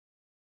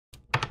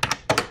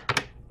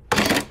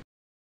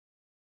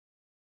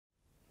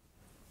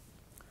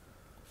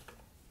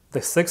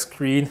The 6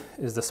 Creed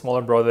is the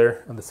smaller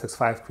brother of the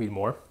 6.5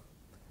 Creedmoor,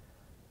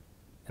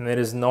 and it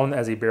is known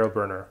as a barrel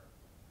burner.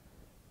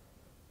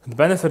 The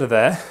benefit of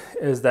that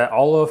is that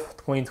all of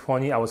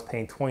 2020 I was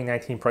paying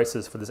 2019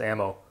 prices for this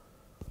ammo.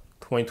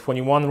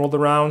 2021 rolled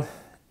around,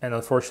 and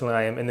unfortunately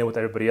I am in it with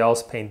everybody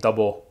else paying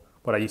double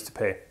what I used to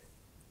pay.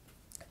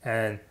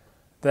 And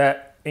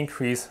that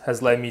increase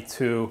has led me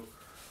to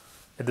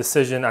a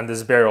decision on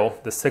this barrel,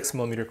 the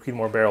 6mm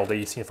Creedmoor barrel that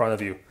you see in front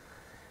of you.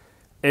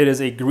 It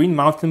is a Green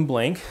Mountain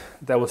blank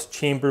that was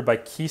chambered by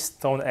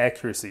Keystone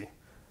Accuracy.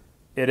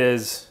 It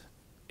is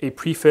a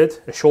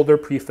pre-fit, a shoulder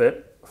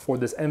pre-fit for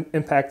this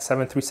Impact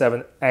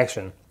 737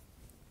 action.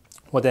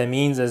 What that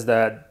means is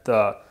that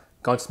the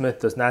gunsmith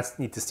does not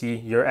need to see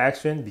your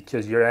action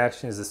because your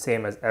action is the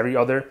same as every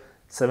other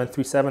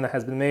 737 that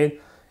has been made,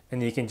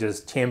 and you can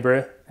just chamber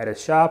it at a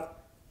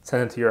shop,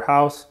 send it to your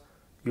house,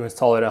 you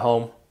install it at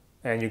home,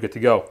 and you're good to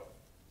go.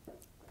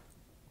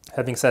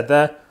 Having said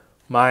that,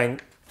 mine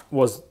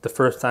was the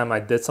first time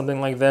I did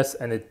something like this,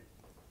 and it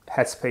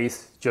had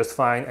space just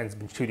fine and it's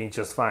been shooting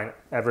just fine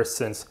ever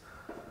since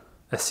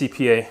a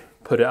CPA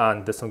put it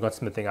on, did some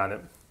gunsmithing on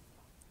it.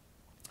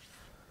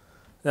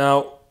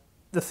 Now,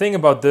 the thing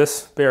about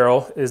this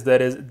barrel is that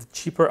it's the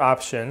cheaper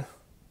option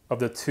of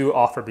the two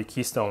offered by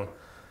Keystone.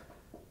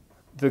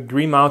 The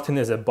Green Mountain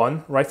is a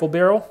bun rifle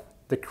barrel.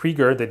 The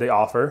Krieger that they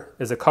offer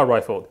is a cut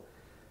rifled.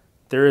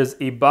 There is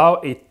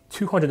about a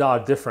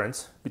 $200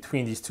 difference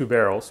between these two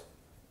barrels.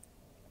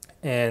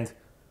 And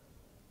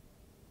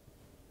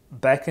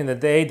back in the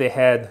day, they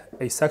had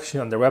a section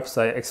on their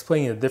website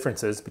explaining the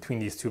differences between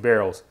these two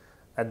barrels.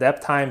 At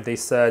that time, they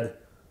said,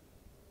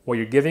 what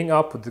you're giving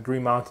up with the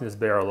Green Mountain is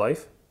barrel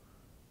life,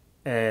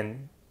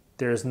 and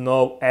there's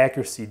no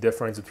accuracy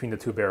difference between the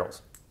two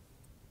barrels.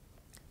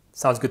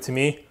 Sounds good to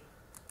me.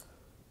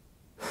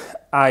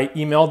 I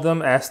emailed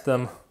them, asked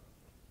them,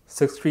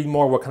 6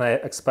 Creedmoor, what can I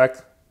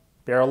expect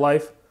barrel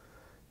life?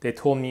 They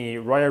told me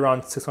right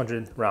around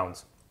 600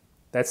 rounds.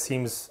 That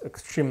seems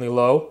extremely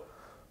low,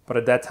 but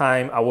at that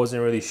time I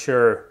wasn't really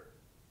sure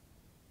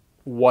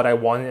what I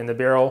wanted in the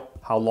barrel,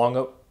 how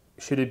long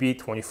should it be,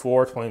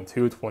 24,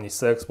 22,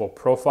 26, what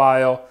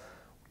profile,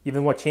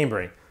 even what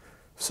chambering.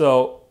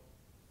 So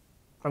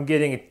I'm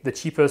getting the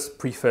cheapest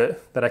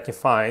pre-fit that I can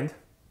find,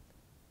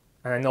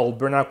 and I know it'll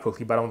burn out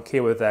quickly, but I'm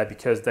okay with that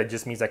because that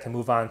just means I can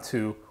move on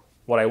to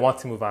what I want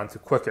to move on to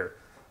quicker.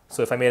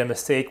 So if I made a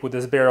mistake with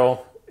this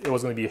barrel, it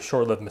was going to be a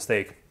short-lived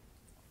mistake.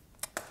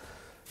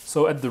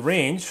 So at the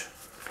range,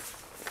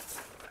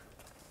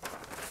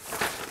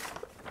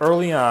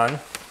 early on,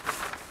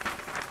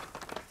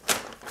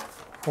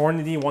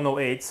 Hornady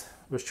 108s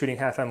was shooting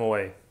half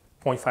MOA,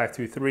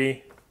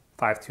 0.523,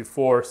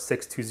 524,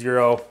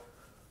 620,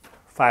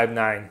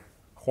 5.9.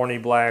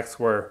 Hornady Blacks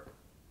were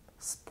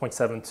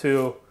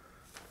 0.72,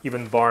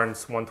 even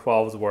Barnes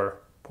 112s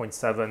were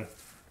 0.7.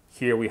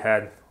 Here we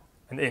had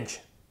an inch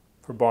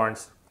for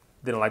Barnes.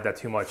 Didn't like that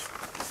too much.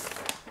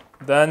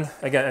 Then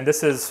again, and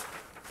this is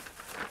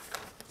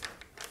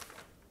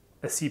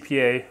a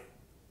CPA.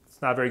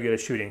 It's not very good at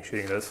shooting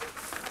this.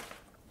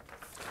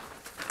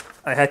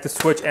 I had to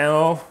switch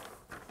ammo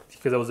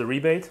because it was a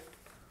rebate.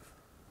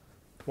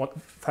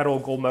 Federal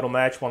gold medal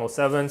match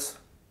 107s.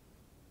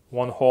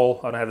 One hole,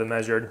 I don't have it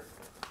measured.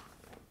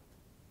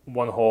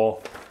 One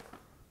hole.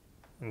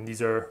 And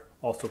these are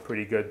also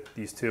pretty good,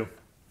 these two.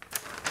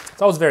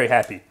 So I was very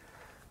happy.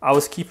 I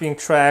was keeping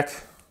track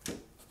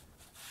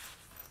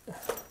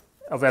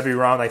of every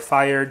round I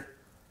fired,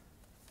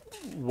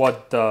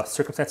 what the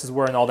circumstances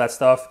were and all that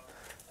stuff.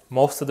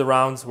 Most of the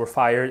rounds were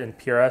fired in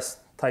PRS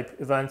type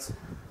events.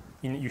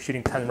 You're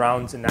shooting 10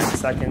 rounds in 90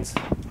 seconds,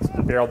 so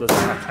the barrel doesn't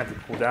have time to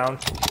cool down.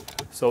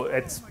 So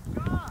it's,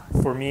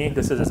 for me,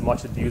 this is as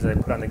much abuse as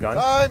I put on the gun.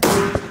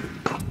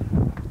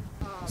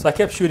 So I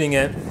kept shooting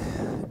it,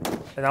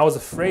 and I was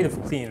afraid of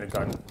cleaning the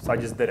gun, so I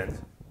just didn't.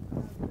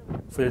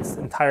 For its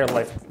entire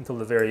life until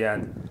the very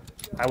end.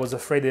 I was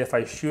afraid that if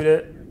I shoot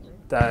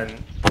it,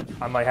 then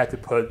I might have to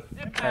put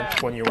 10,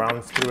 20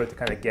 rounds through it to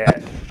kind of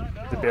get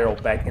the barrel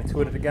back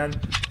into it again.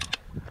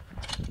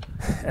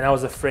 And I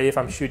was afraid if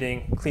I'm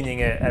cleaning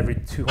it every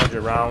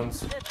 200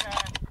 rounds,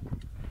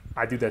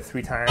 I do that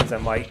 3 times, I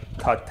might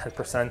cut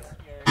 10%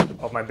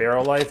 of my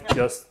barrel life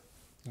just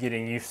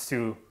getting used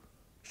to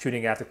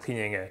shooting after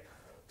cleaning it.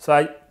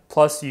 So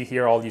plus you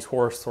hear all these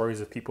horror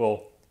stories of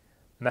people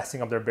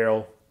messing up their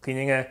barrel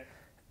cleaning it,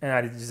 and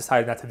I just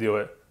decided not to do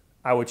it.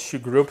 I would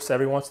shoot groups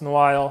every once in a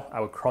while. I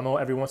would chrono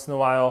every once in a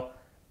while.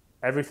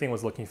 Everything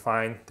was looking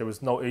fine. There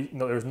was no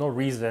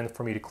reason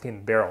for me to clean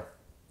the barrel.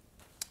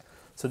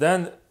 So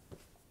then,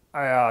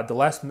 the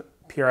last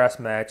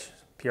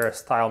PRS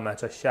style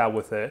match I shot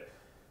with it,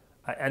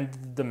 I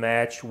ended the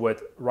match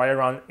with right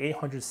around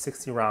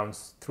 860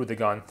 rounds through the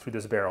gun, through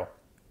this barrel.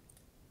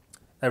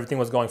 Everything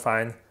was going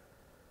fine.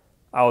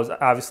 I was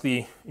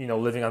obviously,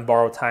 living on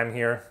borrowed time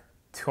here,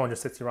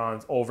 260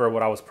 rounds over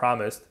what I was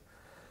promised.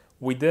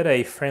 We did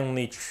a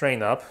friendly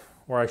train up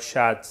where I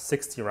shot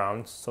 60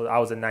 rounds, so I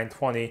was at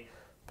 920.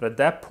 But at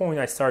that point,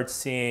 I started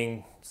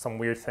seeing some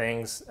weird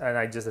things, and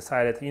I just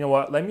decided, you know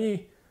what, let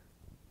me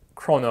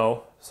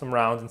chrono some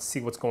rounds and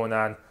see what's going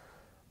on.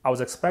 I was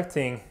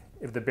expecting,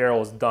 if the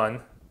barrel is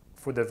done,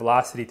 for the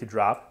velocity to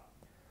drop,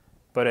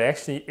 but it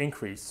actually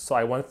increased. So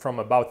I went from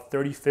about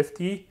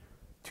 3050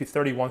 to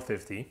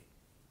 3150.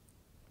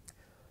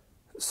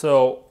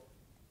 So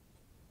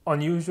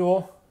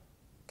unusual,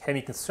 had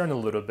me concerned a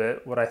little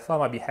bit. What I thought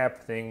might be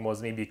happening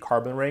was maybe a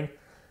carbon ring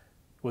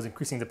was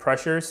increasing the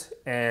pressures,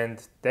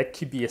 and that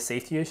could be a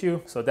safety issue.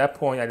 So at that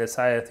point I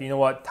decided, you know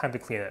what, time to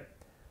clean it.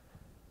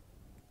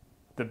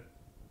 The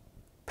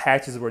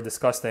patches were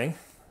disgusting,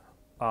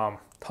 ton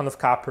of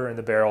copper in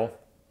the barrel,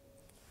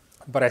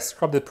 but I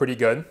scrubbed it pretty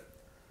good.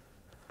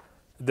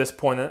 At this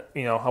point,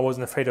 you know, I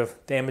wasn't afraid of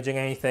damaging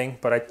anything,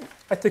 but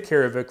I took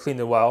care of it,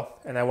 cleaned it well,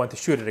 and I went to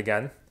shoot it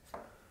again.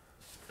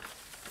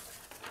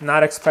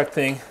 Not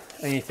expecting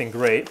anything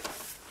great,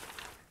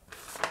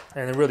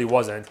 and it really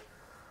wasn't.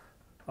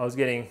 I was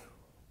getting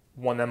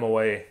 1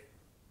 MOA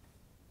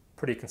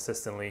pretty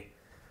consistently.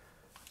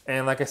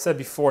 And like I said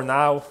before,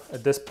 now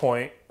at this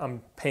point,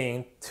 I'm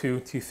paying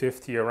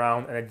 $250 a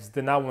round, and I just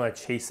did not want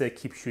to chase it,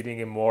 keep shooting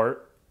it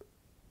more.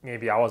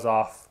 Maybe I was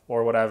off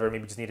or whatever,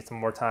 maybe just needed some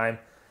more time.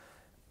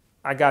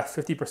 I got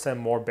 50%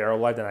 more barrel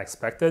life than I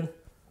expected,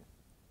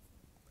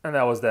 and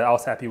that was that. I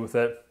was happy with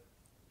it.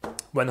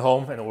 Went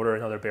home and ordered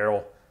another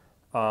barrel.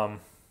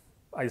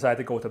 I decided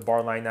to go with the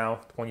bar line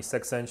now,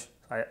 26 inch.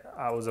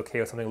 I was okay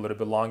with something a little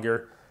bit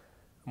longer,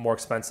 more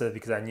expensive,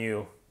 because I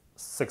knew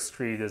 6th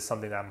Creed is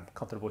something that I'm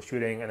comfortable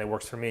shooting and it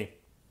works for me.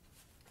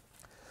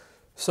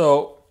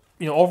 So,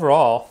 you know,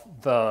 overall,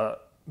 the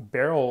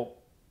barrel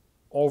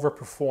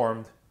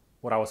overperformed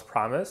what I was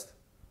promised.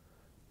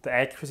 The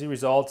accuracy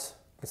results,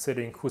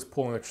 considering who's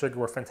pulling the trigger,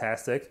 were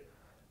fantastic.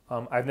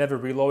 I've never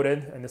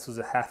reloaded, and this was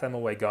a half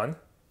MOA gun,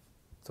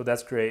 so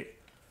that's great.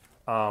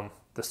 The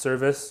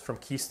service from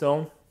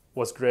Keystone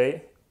was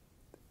great.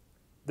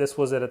 This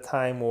was at a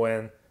time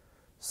when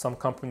some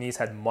companies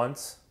had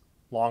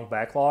months-long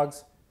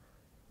backlogs.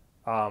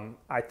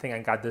 I think I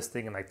got this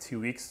thing in like 2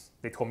 weeks.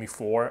 They told me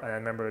 4, and I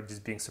remember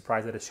just being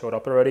surprised that it showed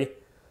up already.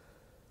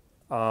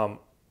 And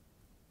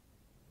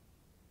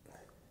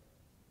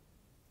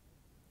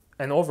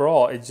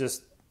overall, it's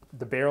just,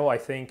 the barrel, I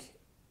think,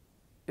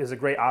 is a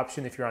great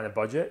option if you're on a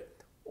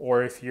budget,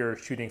 or if you're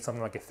shooting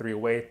something like a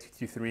 308,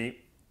 223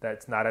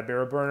 that's not a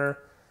barrel burner,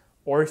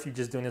 or if you're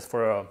just doing this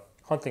for a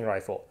hunting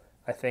rifle.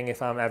 I think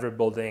if I'm ever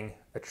building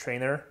a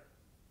trainer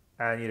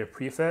and I need a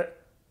pre-fit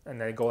and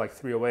then go like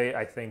 308,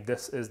 I think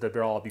this is the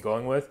barrel I'll be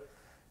going with.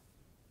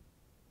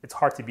 It's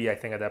hard to beat, I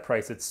think, at that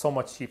price. It's so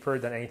much cheaper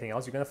than anything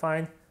else you're gonna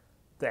find.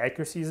 The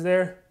accuracy is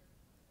there,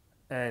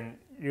 and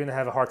you're gonna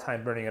have a hard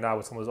time burning it out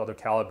with some of those other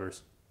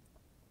calibers.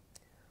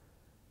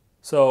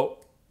 So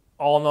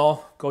all in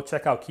all, go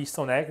check out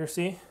Keystone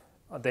Accuracy.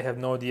 They have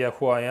no idea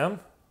who I am,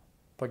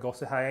 but go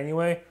say hi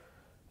anyway.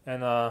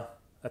 And I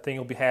think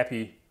you'll be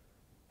happy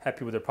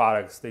with their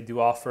products. They do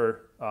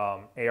offer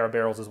AR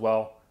barrels as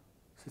well.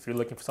 So if you're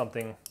looking for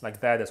something like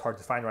that that's hard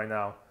to find right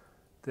now,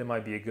 they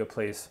might be a good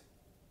place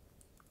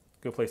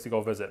to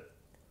go visit.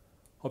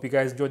 Hope you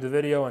guys enjoyed the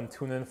video, and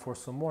tune in for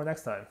some more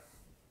next time.